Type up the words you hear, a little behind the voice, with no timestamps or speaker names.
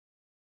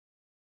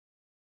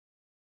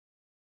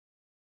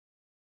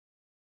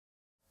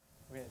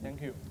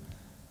thank you.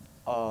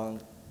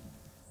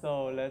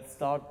 So let's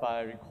start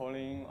by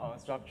recalling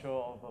structure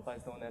of a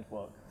Feistel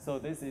network. So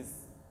this is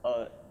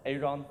a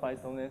 8-round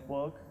Feistel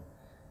network,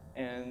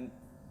 and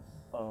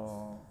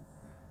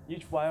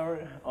each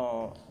wire,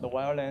 the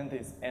wire length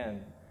is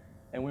n,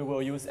 and we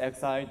will use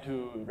xi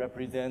to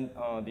represent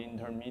the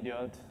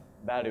intermediate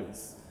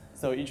values.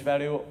 So each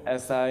value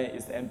si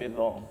is n bit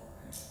long,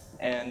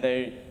 and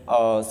they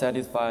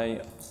satisfy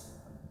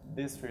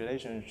this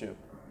relationship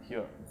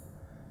here.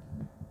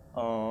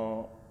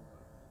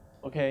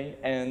 Okay,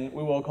 and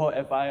we will call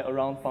fi a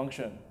round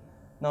function.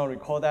 Now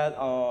recall that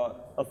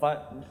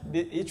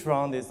each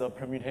round is a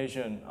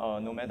permutation,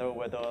 no matter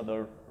whether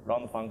the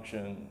round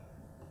function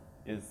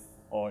is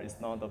or is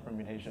not a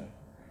permutation.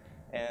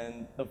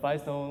 And the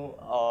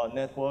Feistel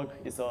network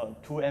is a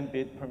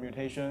 2n-bit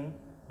permutation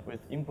with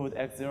input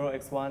x0,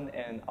 x1,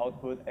 and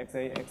output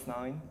x8,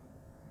 x9.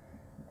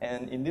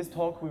 And in this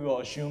talk, we will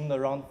assume the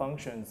round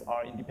functions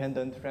are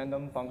independent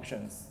random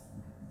functions.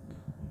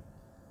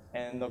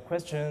 And the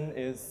question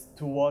is,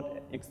 to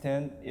what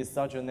extent is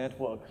such a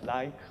network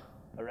like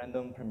a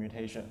random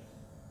permutation?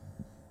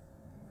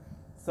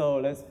 So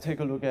let's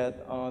take a look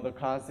at the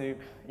classic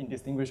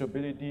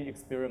indistinguishability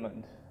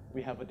experiment.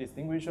 We have a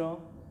distinguisher,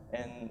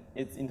 and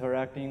it's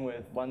interacting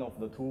with one of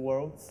the two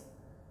worlds.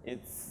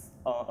 Its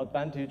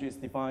advantage is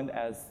defined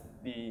as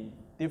the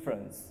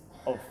difference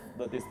of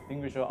the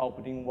distinguisher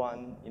outputting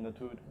 1 in the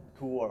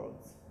two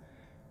worlds.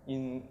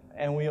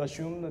 And we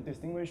assume the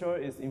distinguisher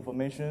is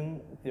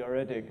information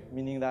theoretic,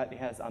 meaning that it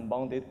has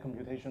unbounded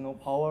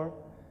computational power.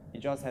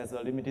 It just has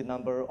a limited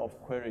number of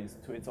queries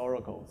to its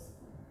oracles.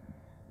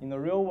 In the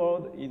real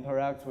world, it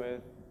interacts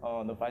with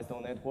the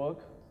Feistel network,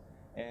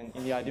 and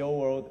in the ideal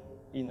world,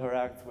 it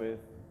interacts with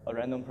a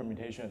random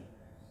permutation.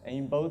 And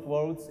in both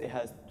worlds, it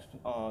has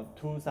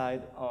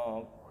two-side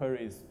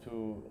queries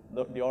to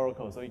the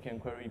oracle, so you can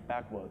query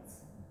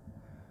backwards.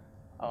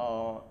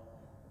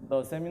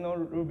 The seminal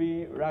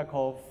Ruby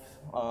Rakov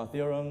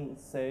theorem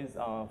says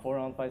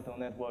 4-round Feistel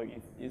network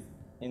is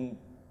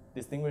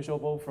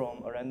indistinguishable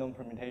from a random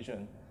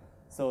permutation.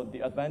 So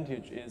the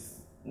advantage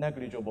is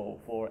negligible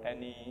for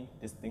any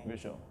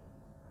distinguisher.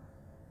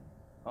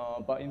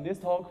 But in this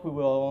talk, we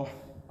will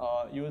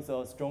use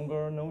a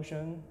stronger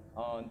notion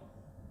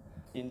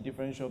in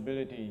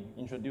differentiability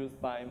introduced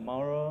by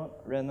Maurer,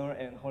 Renner,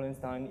 and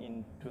Hollenstein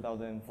in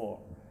 2004.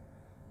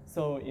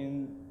 So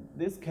in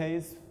this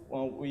case,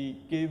 we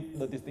give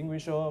the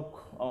distinguisher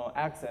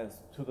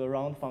access to the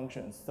round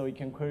functions, so it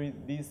can query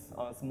these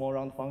small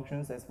round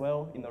functions as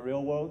well in the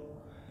real world.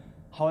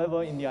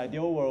 However, in the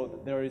ideal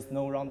world, there is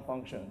no round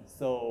function,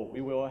 so we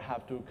will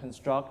have to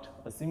construct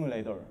a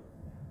simulator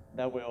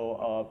that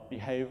will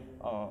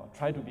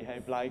try to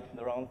behave like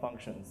the round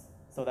functions,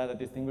 so that the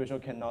distinguisher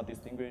cannot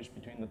distinguish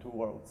between the two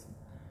worlds.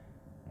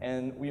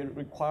 And we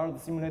require the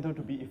simulator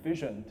to be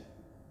efficient,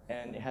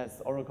 and it has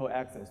oracle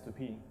access to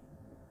P.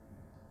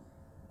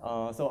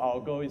 So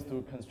our goal is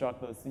to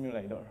construct the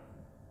simulator.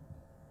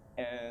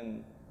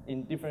 And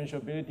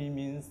indifferentiability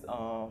means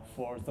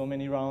for so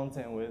many rounds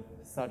and with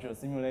such a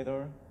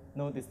simulator,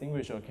 no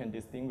distinguisher can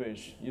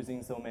distinguish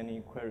using so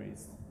many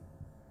queries.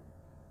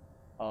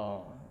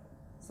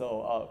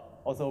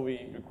 Also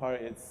we require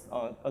its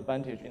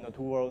advantage in the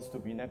two worlds to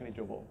be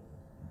negligible.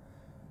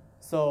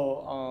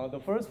 So the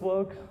first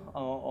work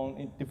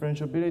on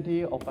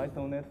differentiability of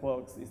Feistel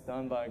networks is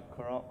done by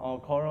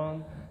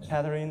Coron,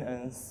 Catherine,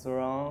 and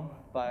Soran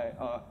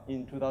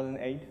in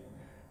 2008.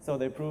 So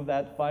they proved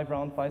that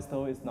 5-round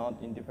Feistel is not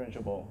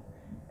indifferentiable.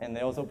 And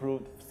they also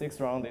proved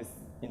 6-round is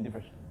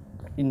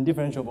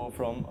indifferentiable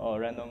from a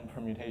random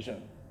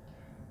permutation.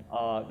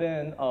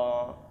 Then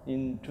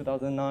in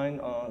 2009,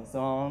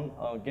 Soran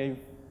gave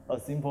a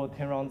simple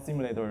 10-round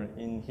simulator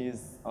in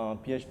his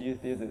PhD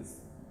thesis.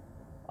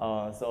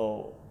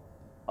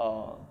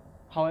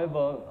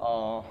 However,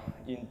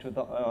 in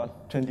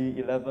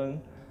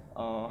 2011,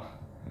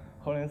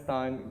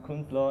 Hollenstein,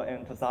 Kunzler,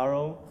 and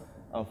Tassaro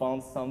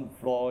found some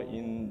flaw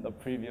in the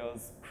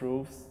previous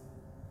proofs,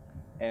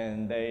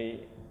 and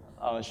they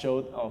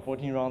showed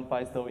 14-round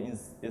Feistel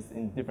is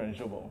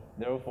indifferentiable.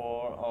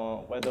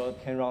 Therefore, whether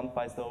 10-round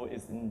Feistel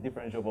is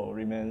indifferentiable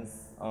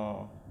remains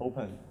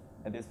open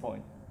at this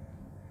point.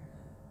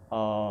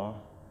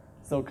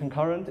 So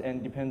concurrent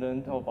and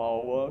dependent of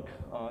our work,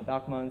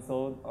 Dachman,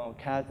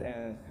 Kat,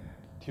 and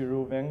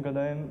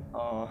Thiruvengadam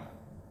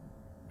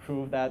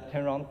proved that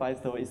 10-round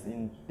Feistel is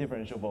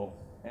indifferentiable,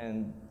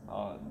 and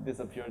this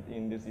appeared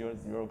in this year's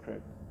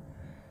Eurocrypt.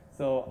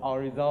 So our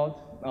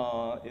result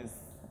is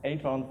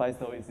 8-round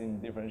Feistel is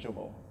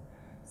indifferentiable.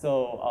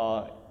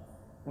 So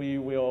we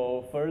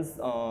will first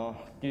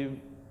give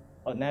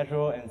a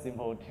natural and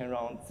simple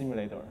 10-round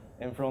simulator.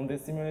 And from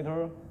this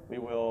simulator, we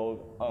will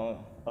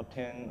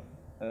obtain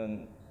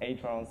an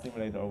 8-round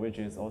simulator, which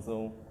is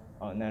also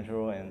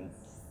natural and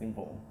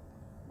simple.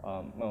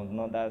 No,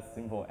 not that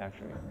simple,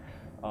 actually.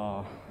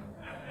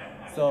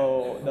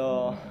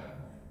 So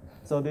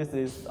this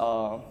is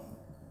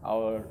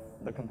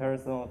the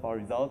comparison of our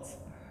results.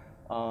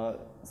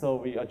 so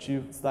we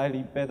achieved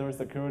slightly better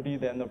security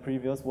than the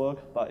previous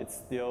work, but it's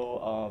still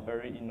a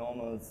very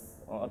enormous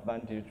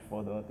advantage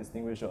for the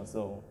distinguisher,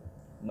 so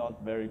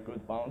not very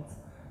good bounds.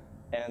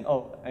 And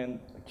and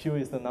Q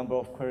is the number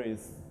of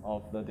queries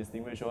of the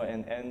distinguisher,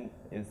 and N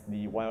is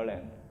the wire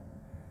length.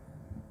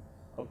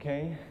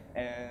 Okay,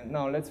 and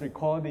now let's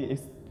recall the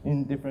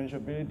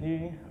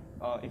indifferentiability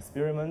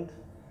experiment.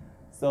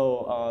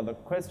 So the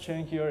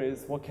question here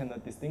is, what can the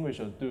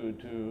distinguisher do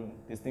to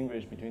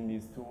distinguish between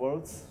these two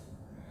words?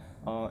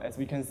 As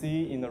we can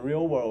see in the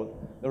real world,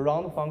 the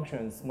round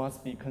functions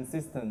must be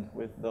consistent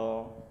with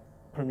the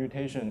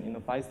permutation in the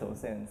Feistel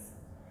sense.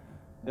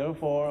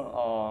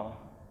 Therefore,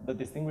 the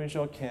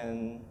distinguisher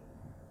can,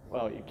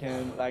 well, you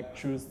can like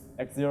choose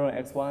x0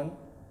 and x1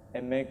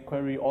 and make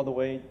query all the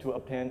way to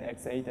obtain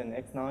x8 and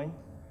x9.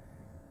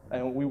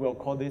 And we will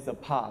call this a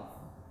path.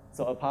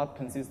 So a path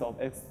consists of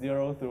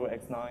x0 through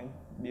x9,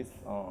 these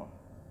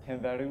 10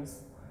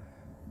 values.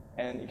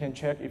 And you can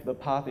check if the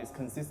path is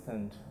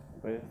consistent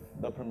with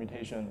the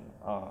permutation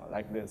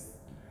like this.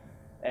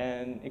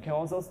 And it can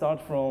also start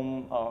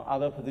from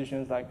other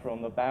positions, like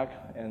from the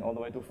back and all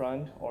the way to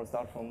front, or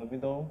start from the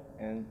middle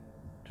and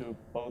to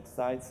both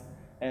sides.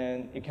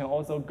 And it can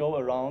also go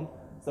around,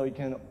 so you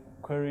can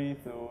query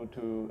through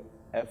to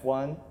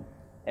F1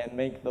 and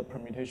make the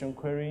permutation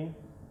query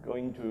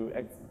going to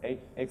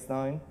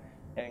x9,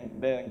 and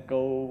then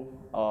go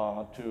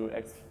to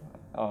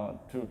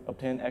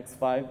obtain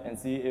x5 and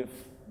see if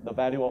the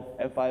value of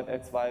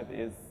f5, x5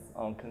 is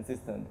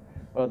consistent.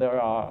 Well,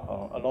 there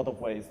are a lot of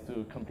ways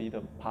to complete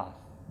a path.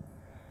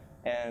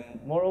 And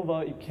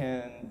moreover, it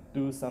can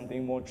do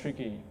something more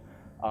tricky,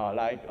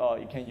 like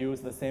you can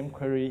use the same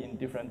query in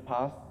different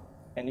paths,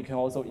 and you can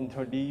also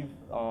interleave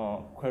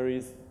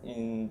queries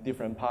in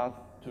different paths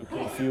to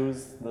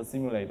confuse the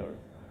simulator.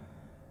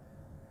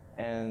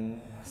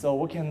 And so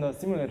what can the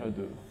simulator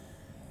do?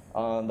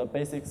 The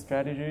basic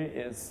strategy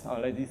is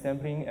lazy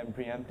sampling and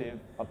preemptive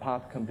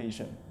path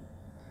completion.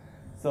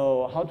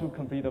 So how to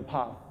complete a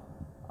path?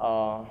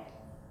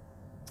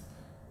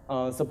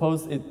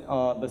 Suppose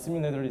the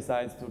simulator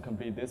decides to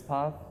complete this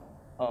path.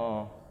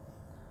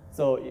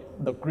 So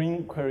the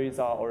green queries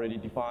are already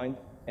defined,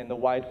 and the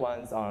white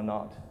ones are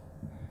not.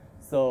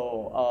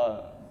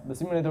 So the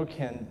simulator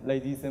can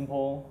lazy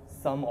sample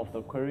some of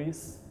the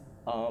queries.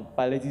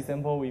 By lazy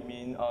sample, we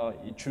mean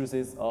it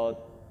chooses a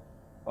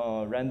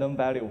random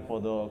value for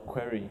the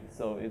query.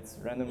 So it's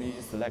randomly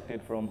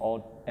selected from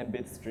all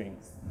n-bit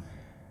strings.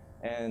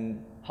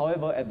 And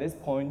however, at this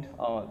point,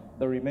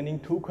 the remaining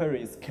two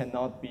queries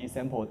cannot be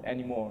sampled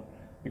anymore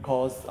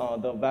because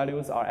the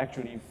values are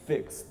actually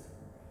fixed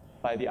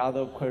by the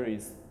other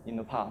queries in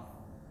the path.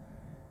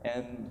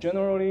 And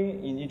generally,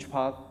 in each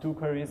path, two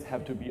queries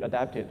have to be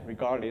adapted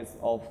regardless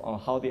of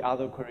how the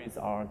other queries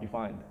are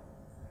defined.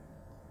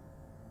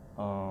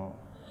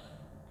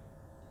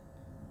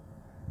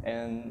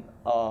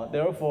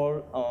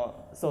 Therefore,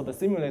 so the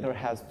simulator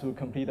has to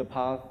complete the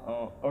path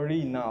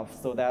early enough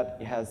so that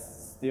it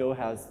still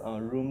has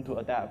room to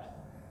adapt,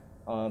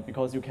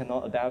 because you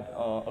cannot adapt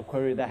a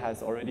query that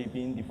has already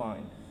been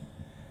defined.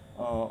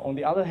 On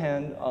the other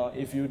hand,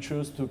 if you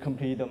choose to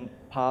complete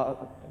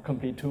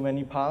too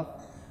many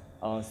paths,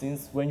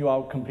 since when you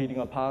are completing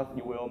a path,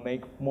 you will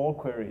make more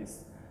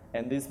queries,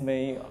 and this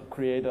may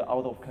create an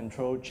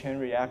out-of-control chain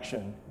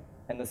reaction,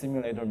 and the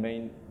simulator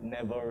may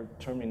never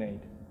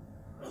terminate.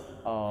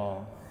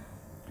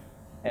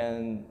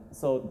 And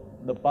so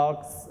the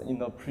bugs in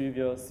the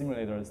previous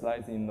simulators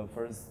lies in the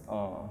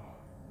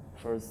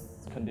first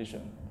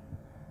condition.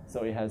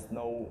 So it has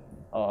no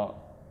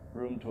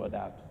room to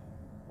adapt.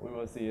 We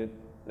will see it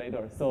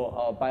later.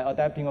 So by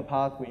adapting a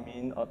path, we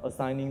mean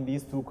assigning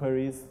these two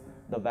queries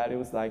the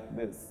values like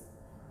this,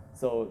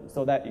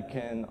 so that it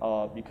can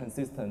be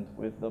consistent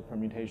with the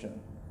permutation.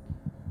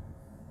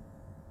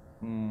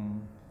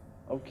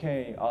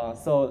 Okay,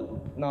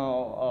 so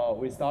now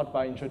we start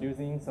by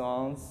introducing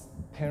Solon's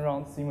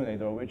 10-round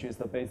simulator, which is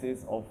the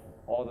basis of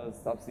all the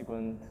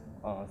subsequent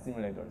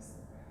simulators.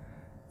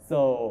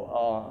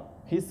 So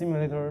his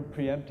simulator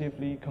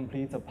preemptively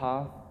completes a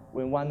path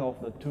when one of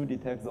the two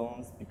detect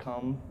zones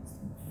becomes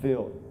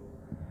filled.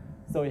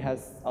 So it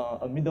has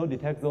a middle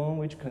detect zone,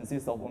 which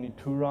consists of only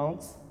 2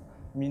 rounds,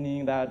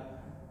 meaning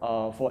that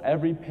for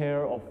every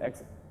pair of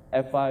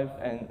F5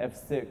 and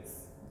F6,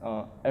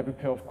 every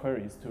pair of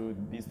queries to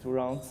these 2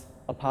 rounds,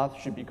 a path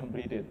should be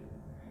completed.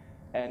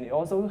 And it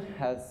also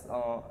has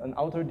an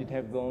outer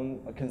detect zone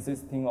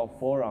consisting of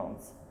 4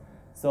 rounds.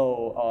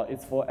 So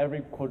it's for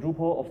every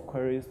quadruple of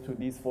queries to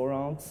these 4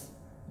 rounds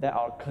that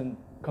are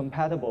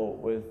compatible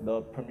with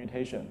the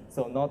permutation.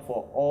 So not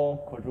for all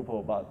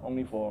quadruple, but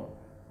only for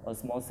a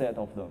small set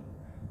of them,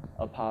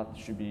 a path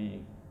should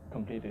be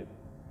completed.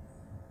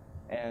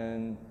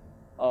 And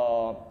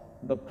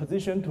the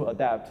position to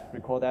adapt,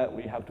 recall that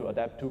we have to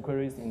adapt 2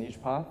 queries in each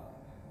path.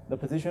 The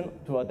position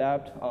to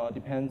adapt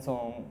depends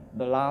on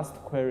the last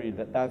query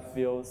that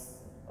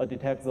fills a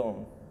detect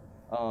zone.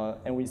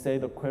 And we say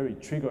the query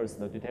triggers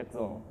the detect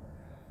zone.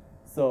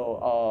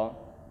 So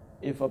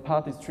if a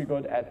path is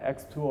triggered at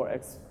x2 or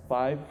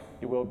x5,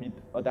 it will be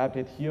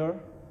adapted here.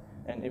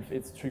 And if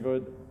it's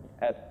triggered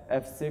at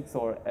F6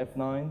 or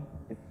F9,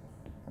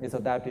 it's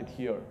adapted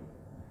here.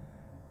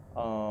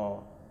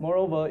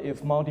 Moreover,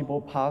 if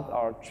multiple paths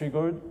are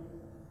triggered,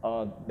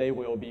 they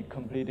will be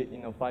completed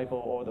in a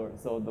FIFO order.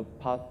 So the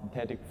path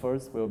detected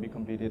first will be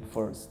completed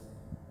first.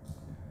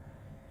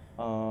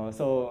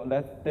 So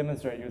let's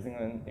demonstrate using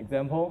an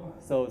example.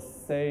 So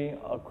say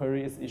a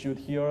query is issued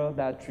here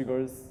that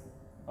triggers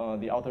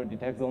the outer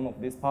detect zone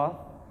of this path.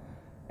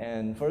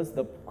 And first,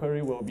 the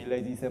query will be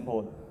lazy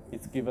sampled.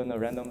 It's given a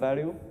random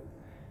value.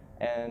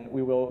 And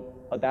we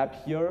will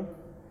adapt here.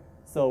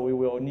 So we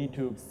will need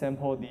to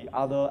sample the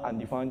other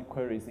undefined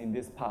queries in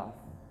this path.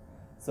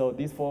 So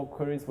these 4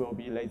 queries will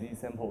be lazy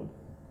sampled.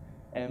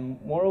 And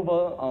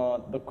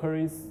moreover, the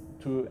queries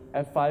to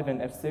F5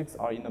 and F6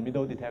 are in the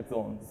middle detect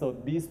zone. So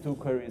these 2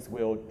 queries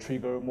will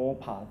trigger more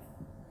paths.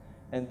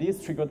 And these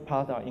triggered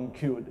paths are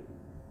enqueued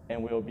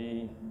and will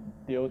be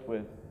dealt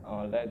with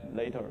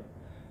later.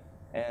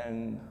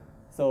 And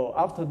so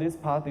after this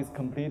path is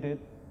completed,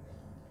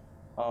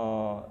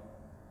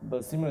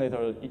 the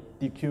simulator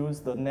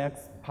dequeues the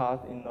next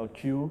path in the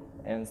queue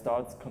and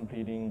starts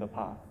completing the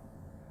path.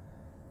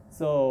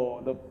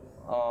 So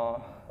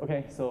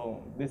okay,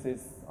 so this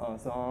is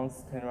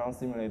Solon's turnaround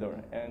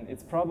simulator, and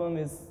its problem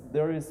is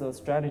there is a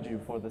strategy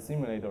for the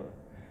simulator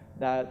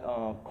that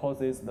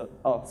causes the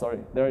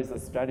there is a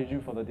strategy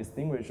for the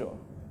distinguisher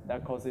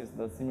that causes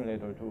the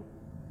simulator to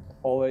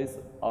always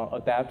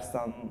adapt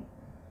some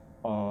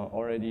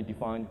already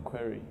defined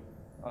query.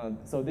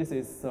 So this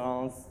is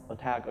Solon's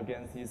attack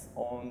against his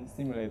own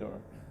simulator,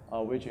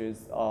 which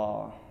is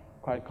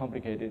quite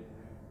complicated.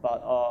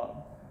 But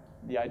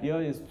the idea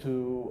is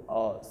to,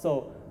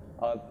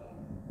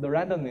 the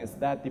randomness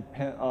that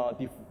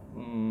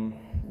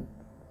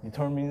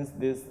determines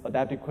this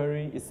adapted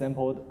query is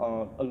sampled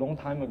a long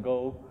time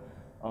ago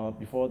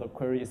before the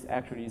query is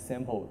actually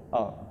sampled.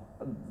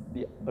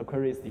 The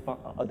query is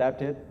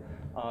adapted.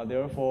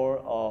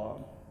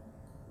 Therefore,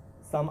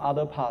 some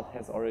other path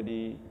has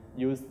already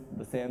used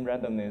the same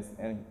randomness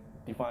and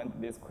defined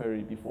this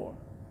query before.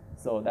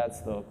 So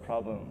that's the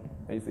problem,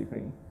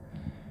 basically.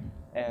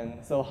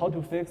 And so how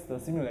to fix the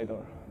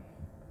simulator?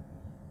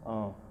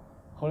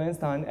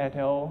 Holenstein et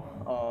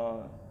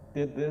al.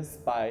 Did this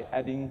by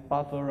adding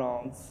buffer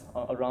rounds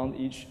around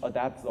each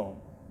adapt zone.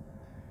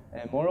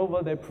 And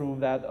moreover, they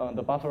proved that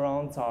the buffer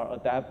rounds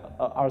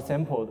are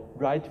sampled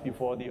right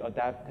before the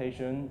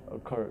adaptation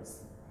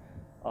occurs.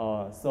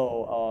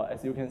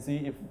 As you can see,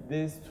 if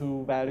these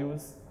 2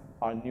 values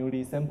are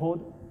newly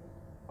sampled,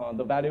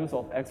 the values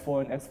of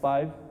X4 and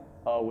X5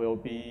 will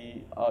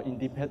be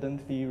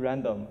independently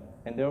random,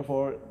 and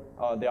therefore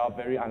they are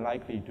very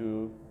unlikely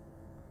to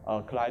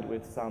collide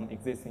with some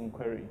existing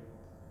query.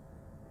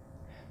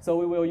 So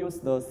we will use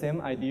the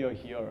same idea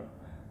here,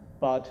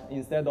 but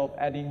instead of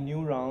adding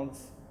new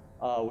rounds,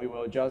 we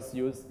will just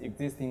use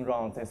existing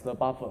rounds as the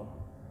buffer.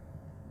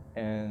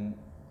 And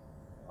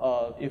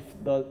if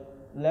the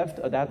left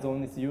adapt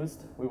zone is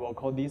used, we will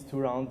call these 2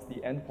 rounds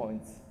the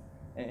endpoints.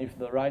 And if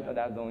the right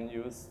adapt zone is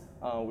used,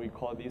 we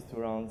call these 2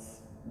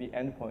 rounds the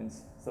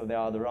endpoints. So they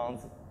are the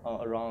rounds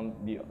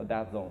around the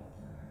adapt zone.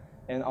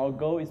 And our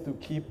goal is to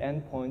keep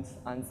endpoints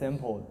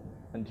unsampled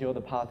until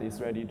the path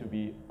is ready to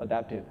be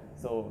adapted.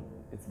 So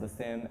it's the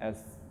same as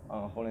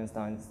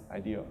Holenstein's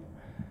idea.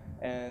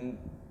 And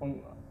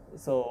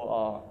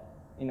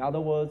in other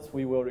words,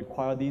 we will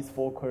require these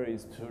 4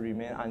 queries to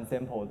remain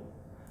unsampled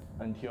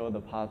until the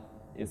path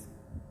is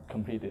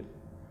completed.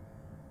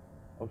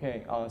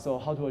 Okay, so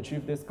how to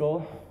achieve this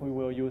goal? We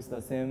will use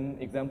the same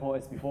example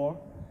as before.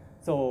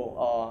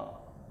 So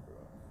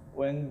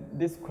when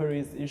this query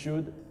is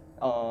issued,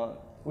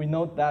 we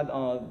note that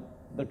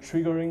the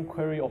triggering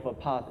query of a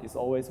path is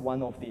always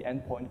one of the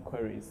endpoint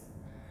queries.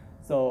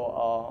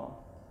 So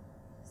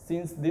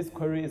since this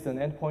query is an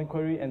endpoint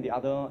query and the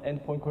other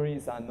endpoint query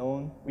is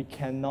unknown, we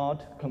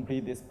cannot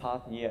complete this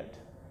path yet.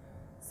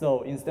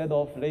 So instead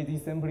of lazy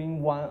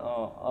sampling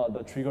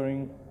the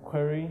triggering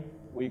query,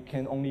 we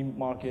can only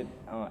mark it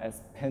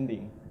as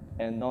pending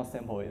and not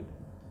sample it.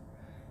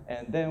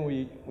 And then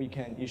we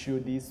can issue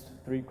these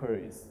 3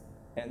 queries.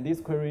 And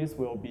these queries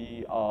will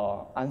be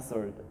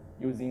answered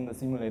using the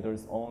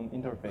simulator's own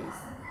interface,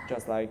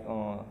 just like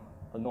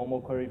a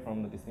normal query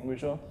from the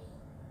distinguisher.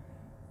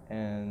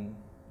 And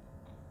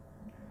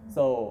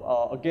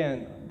so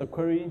again, the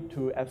query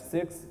to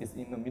F6 is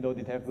in the middle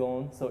detect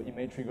zone, so it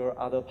may trigger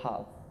other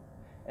paths.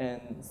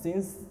 And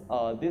since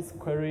this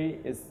query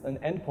is an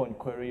endpoint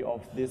query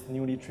of this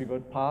newly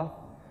triggered path,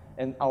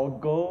 and our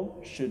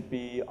goal should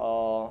be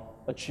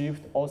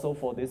achieved also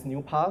for this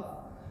new path,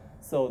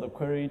 so the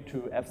query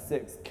to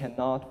F6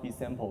 cannot be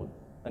sampled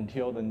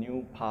until the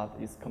new path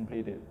is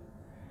completed.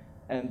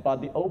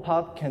 But the old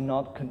path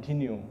cannot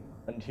continue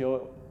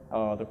until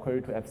the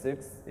query to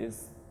F6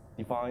 is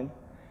defined.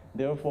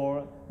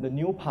 Therefore, the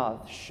new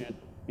path should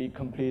be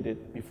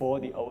completed before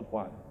the old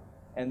one.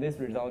 And this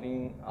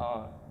resulting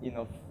in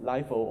a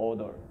LIFO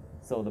order.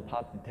 So the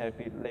path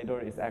detected later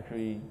is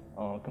actually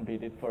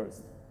completed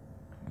first.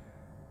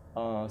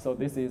 So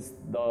this is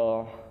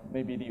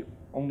maybe the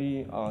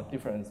only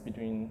difference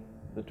between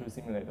the two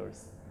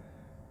simulators.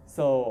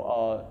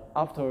 So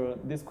after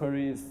this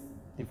query is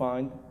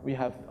defined, we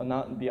have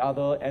the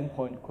other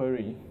endpoint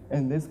query,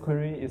 and this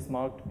query is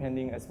marked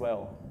pending as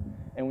well.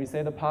 And we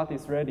say the path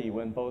is ready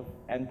when both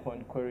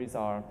endpoint queries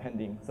are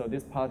pending. So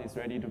this path is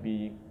ready to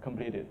be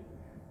completed.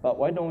 But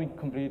why don't we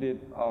complete it,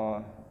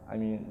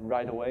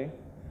 right away?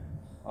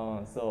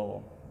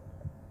 So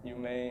you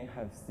may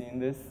have seen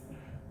this.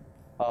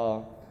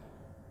 A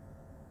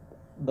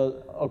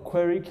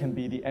query can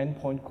be the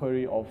endpoint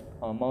query of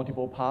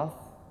multiple paths.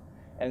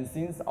 And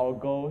since our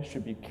goal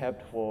should be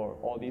kept for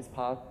all these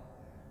paths,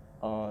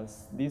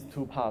 these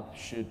two paths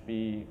should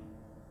be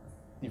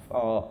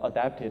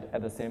adapted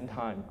at the same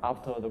time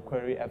after the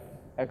query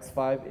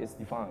x5 is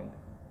defined.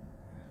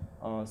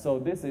 So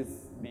this is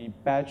the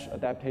batch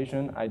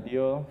adaptation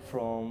idea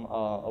from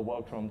a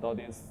work from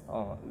Dodis,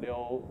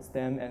 Liu,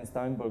 Stam, and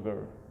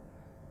Steinberger.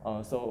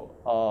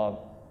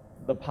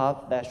 The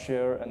path that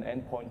share an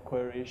endpoint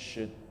query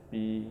should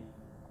be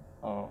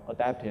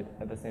adapted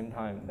at the same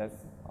time.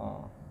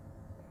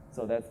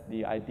 So that's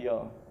the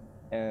idea.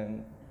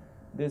 And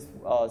this,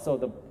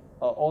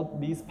 all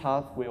these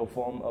paths will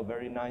form a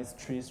very nice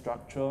tree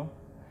structure,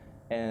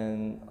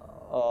 and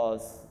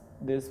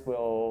this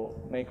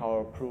will make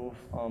our proof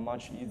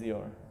much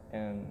easier.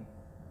 And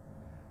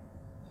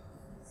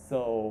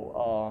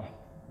so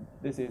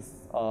this is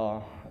a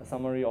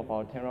summary of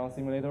our 10-round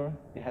simulator.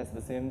 It has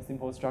the same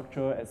simple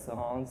structure as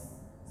Sahang's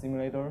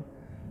simulator,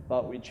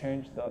 but we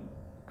changed the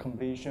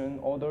completion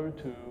order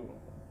to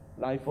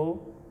LIFO,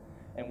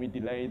 and we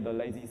delayed the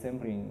lazy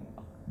sampling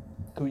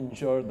to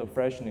ensure the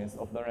freshness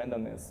of the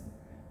randomness.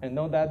 And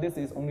note that this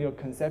is only a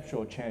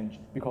conceptual change,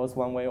 because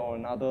one way or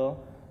another,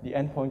 the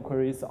endpoint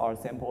queries are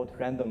sampled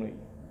randomly.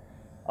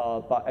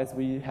 But as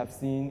we have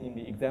seen in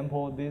the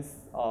example, this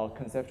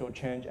conceptual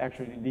change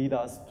actually leads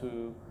us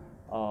to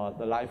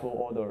the LIFO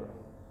order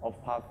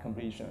of path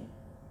completion.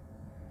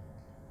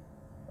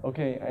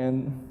 Okay,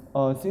 and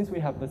since we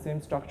have the same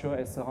structure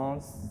as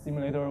Sahang's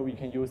simulator, we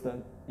can use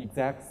the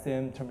exact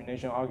same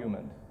termination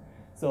argument.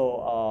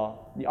 So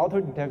the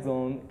outer detect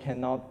zone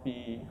cannot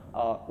be,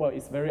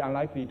 it's very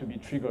unlikely to be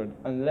triggered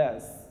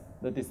unless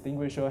the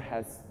distinguisher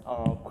has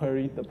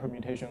queried the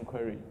permutation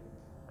query.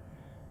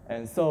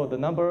 And so the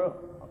number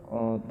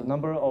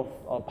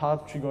of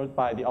paths triggered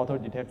by the outer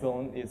detect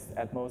zone is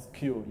at most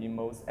Q in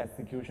most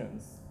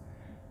executions.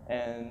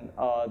 And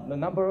the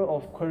number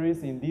of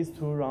queries in these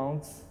two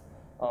rounds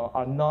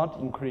are not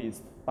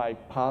increased by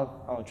path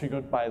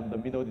triggered by the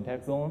middle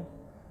detect zone.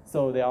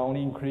 So they are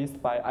only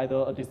increased by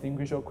either a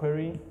distinguisher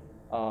query,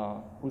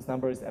 whose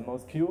number is at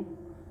most Q,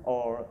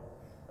 or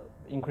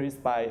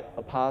increased by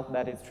a path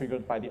that is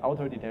triggered by the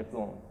outer detect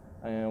zone,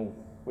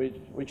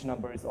 which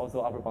number is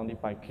also upper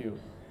bounded by Q.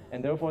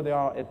 And therefore, there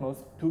are at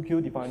most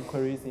 2Q defined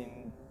queries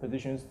in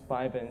positions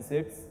 5 and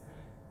 6.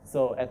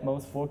 So at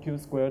most 4Q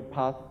squared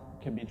path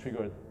can be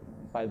triggered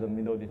by the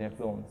middle detect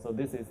zone. So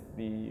this is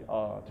the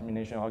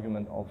termination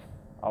argument of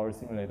our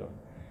simulator.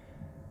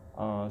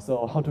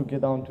 So how to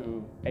get down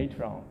to 8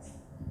 rounds?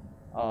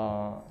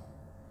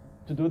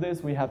 To do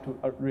this, we have to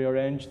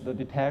rearrange the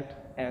detect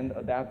and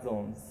adapt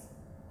zones.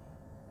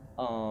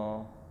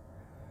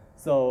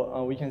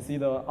 So we can see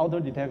the outer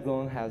detect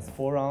zone has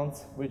 4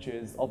 rounds, which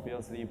is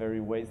obviously very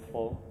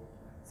wasteful.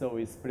 So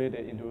we split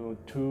it into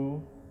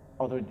 2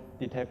 outer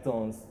detect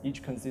zones,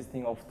 each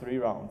consisting of 3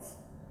 rounds.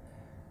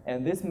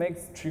 And this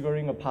makes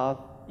triggering a path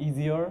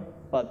easier,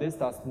 but this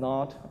does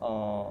not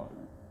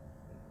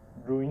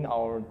ruin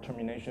our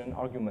termination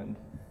argument,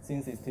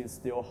 since it is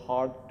still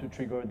hard to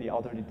trigger the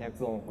outer detect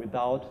zone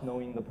without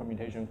knowing the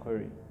permutation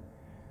query.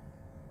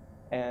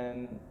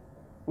 And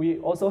we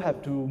also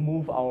have to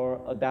move our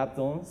adapt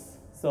zones.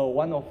 So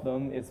one of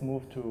them is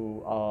moved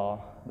to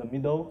the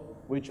middle,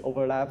 which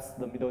overlaps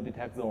the middle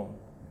detect zone.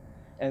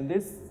 And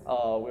this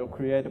will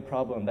create a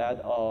problem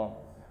that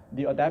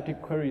the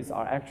adaptive queries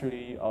are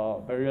actually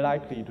very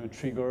likely to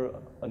trigger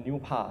a new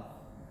path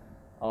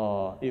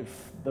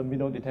if the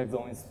middle detect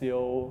zone is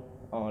still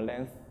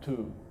length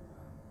 2.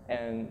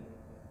 And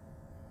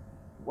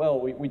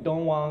well, we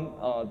don't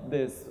want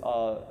this.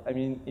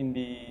 In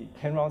the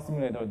 10-round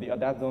simulator, the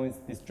adapt zone is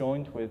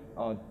disjoint with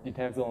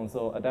detect zone,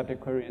 so adaptive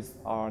queries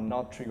are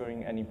not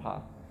triggering any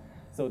path.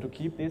 So to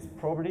keep this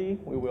property,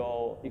 we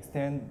will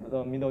extend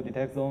the middle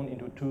detect zone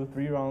into 2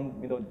 3-round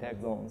middle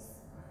detect zones.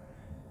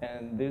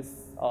 And this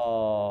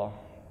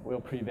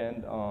will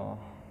prevent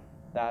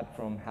that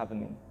from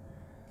happening.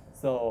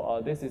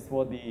 So this is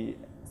what the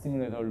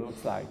simulator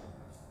looks like.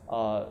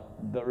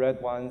 The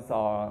red ones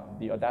are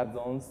the adapt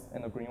zones,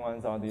 and the green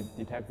ones are the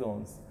detect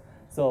zones.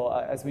 So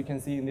as we can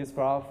see in this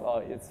graph,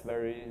 it's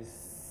very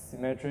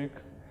symmetric,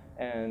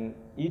 and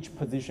each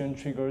position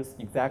triggers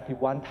exactly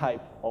one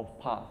type of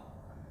path.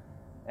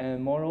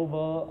 And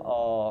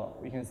moreover,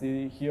 we can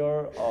see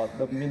here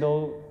the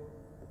middle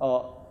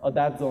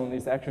adapt zone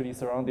is actually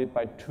surrounded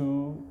by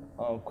 2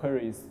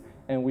 queries,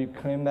 and we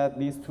claim that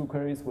these 2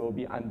 queries will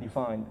be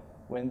undefined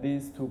when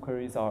these 2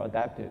 queries are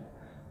adapted.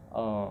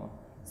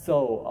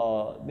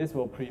 So this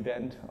will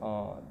prevent,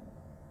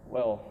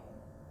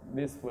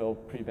 this will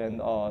prevent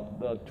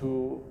the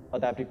two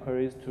adaptive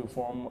queries to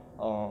form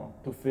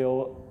to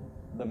fill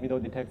the middle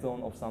detect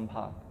zone of some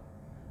path.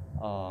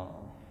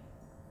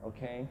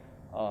 Okay,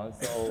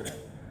 so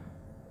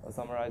a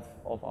summary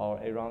of our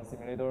 8-round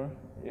simulator.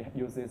 It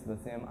uses the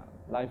same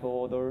LIFO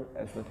order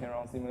as the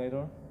 10-round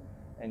simulator,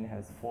 and it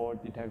has 4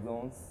 detect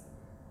zones,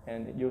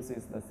 and it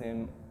uses the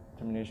same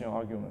termination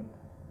argument.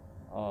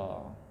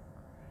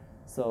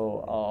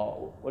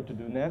 So what to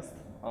do next?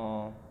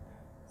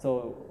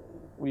 So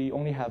we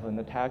only have an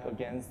attack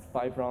against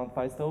 5-round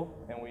Feistel,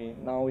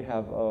 and now we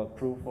have a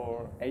proof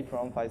for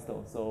 8-round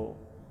Feistel. So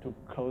to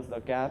close the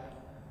gap,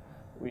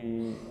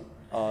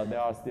 there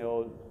are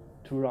still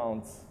 2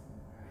 rounds.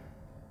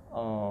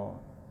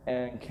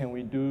 And can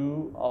we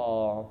do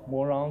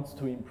more rounds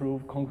to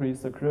improve concrete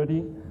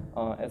security?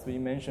 As we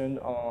mentioned,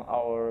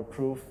 our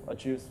proof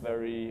achieves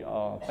very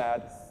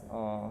bad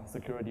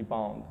security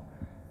bound.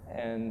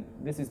 And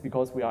this is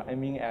because we are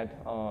aiming at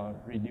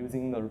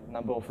reducing the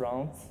number of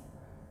rounds.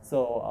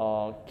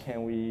 So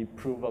can we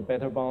prove a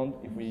better bound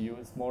if we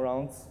use more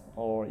rounds,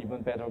 or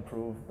even better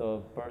prove the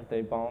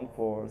birthday bound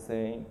for,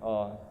 say,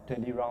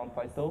 20-round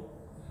Feistel?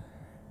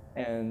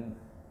 And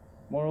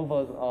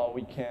moreover,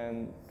 we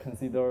can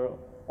consider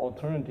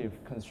alternative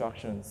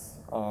constructions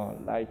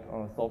like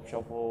soft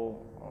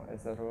shuffle,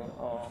 etc.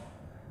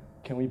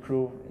 Can we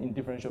prove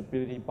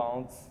indifferentiability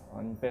bounds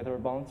and better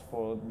bounds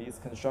for these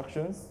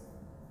constructions?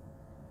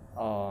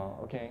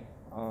 Okay,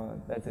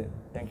 that's it.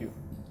 Thank you.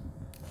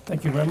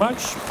 Thank you very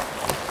much.